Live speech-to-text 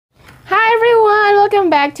welcome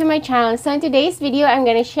back to my channel. So in today's video, I'm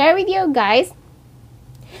gonna share with you guys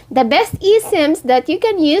the best eSims that you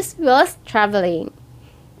can use whilst traveling.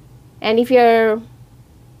 And if you're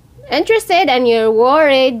interested and you're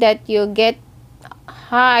worried that you get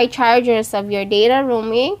high charges of your data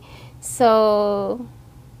roaming, so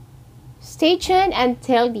stay tuned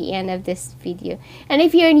until the end of this video. And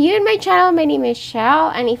if you're new in my channel, my name is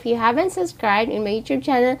Shell, and if you haven't subscribed in my YouTube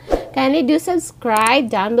channel, kindly do subscribe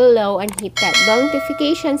down below and hit that bell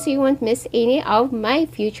notification so you won't miss any of my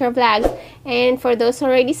future vlogs. And for those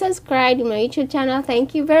already subscribed in my YouTube channel,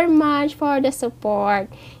 thank you very much for the support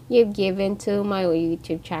you've given to my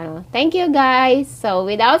YouTube channel. Thank you guys. So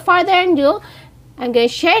without further ado, I'm going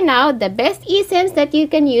to share now the best eSims that you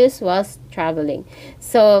can use whilst traveling.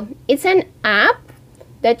 So it's an app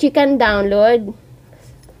that you can download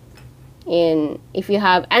in, if you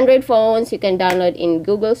have Android phones, you can download in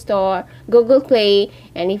Google Store, Google Play,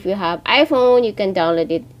 and if you have iPhone, you can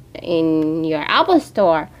download it in your Apple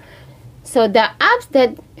Store. So the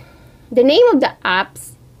name of the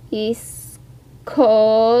apps is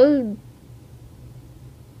called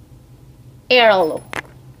Airalo.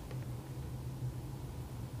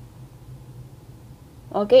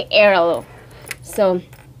 Okay, Airalo. So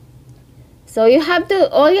all you have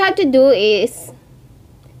to do is,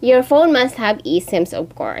 your phone must have eSims,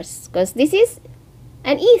 of course, because this is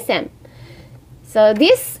an eSIM. So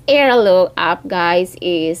this Airalo app, guys,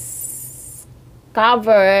 is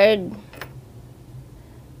covered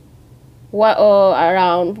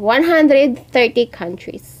around 130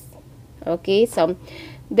 countries. Okay, so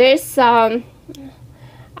there's some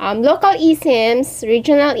local eSims,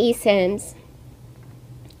 regional eSims,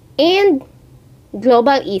 and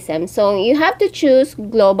global eSIMs. So you have to choose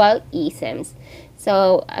global eSIMs.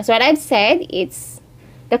 So as what I've said,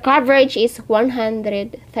 the coverage is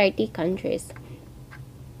 130 countries.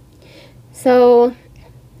 So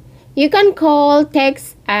you can call,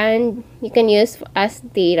 text, and you can use as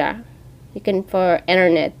data. You can for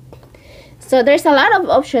internet. So there's a lot of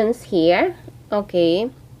options here.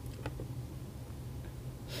 Okay.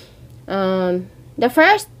 The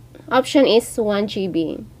first option is 1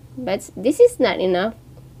 GB. But this is not enough.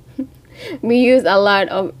 We use a lot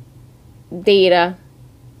of data,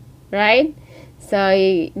 right?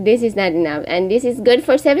 So this is not enough, and this is good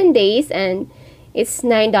for 7 days, and it's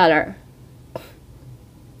 $9.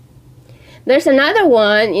 There's another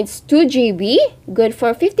one, it's 2 GB, good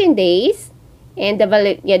for 15 days, and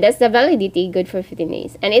that's the validity, good for 15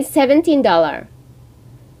 days, and it's $17.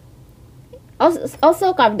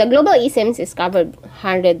 Also covered, the global eSIMs is covered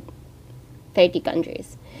 130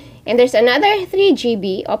 countries. And there's another 3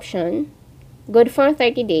 GB option, good for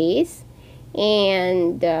 30 days,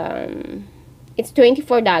 and it's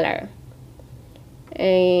 $24.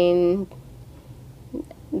 And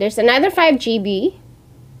there's another 5 GB,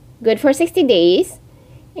 good for 60 days,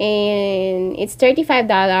 and it's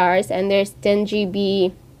 $35. And there's 10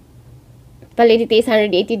 GB, validity is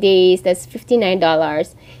 180 days, that's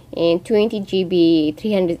 $59. And 20 GB,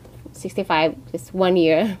 365, just 1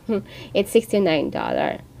 year, it's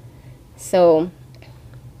 $69. So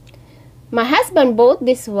my husband bought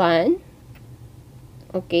this one.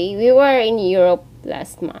 Okay, we were in Europe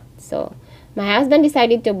last month, so my husband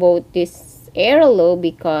decided to buy this Airalo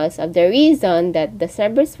because of the reason that the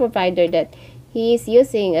service provider that he is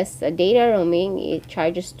using as a data roaming, it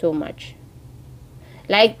charges too much.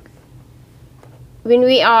 Like when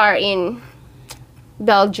we are in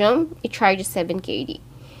Belgium, it charges 7 KD.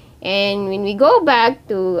 And when we go back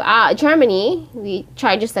to Germany, we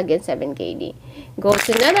charges again 7 KD. Go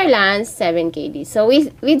to Netherlands, 7 KD. So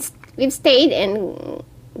we've stayed in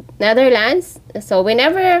Netherlands. So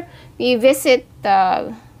whenever we visit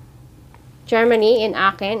Germany in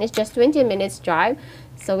Aachen, it's just 20 minutes drive.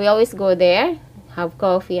 So we always go there, have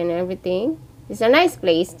coffee and everything. It's a nice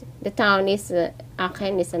place. The town is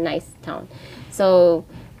Aachen is a nice town. So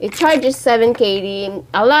it charges 7 KD,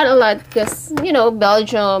 a lot, because, you know,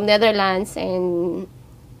 Belgium, Netherlands, and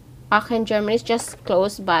Aachen, Germany is just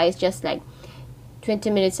close by. It's just like 20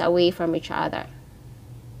 minutes away from each other.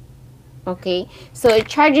 Okay, so it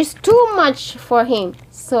charges too much for him.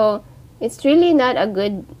 So it's really not a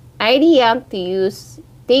good idea to use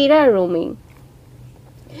data roaming.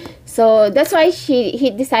 So that's why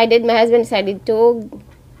my husband decided to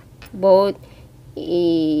buy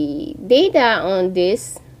data on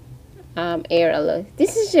this Airalo.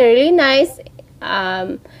 This is a really nice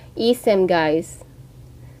eSIM, guys.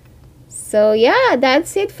 So yeah,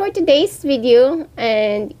 that's it for today's video,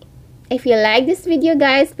 and If you like this video,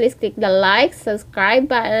 guys, please click the like, subscribe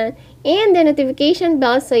button, and the notification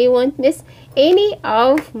bell so you won't miss any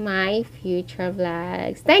of my future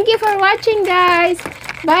vlogs. Thank you for watching, guys.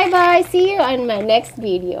 Bye bye. See you on my next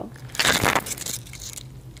video.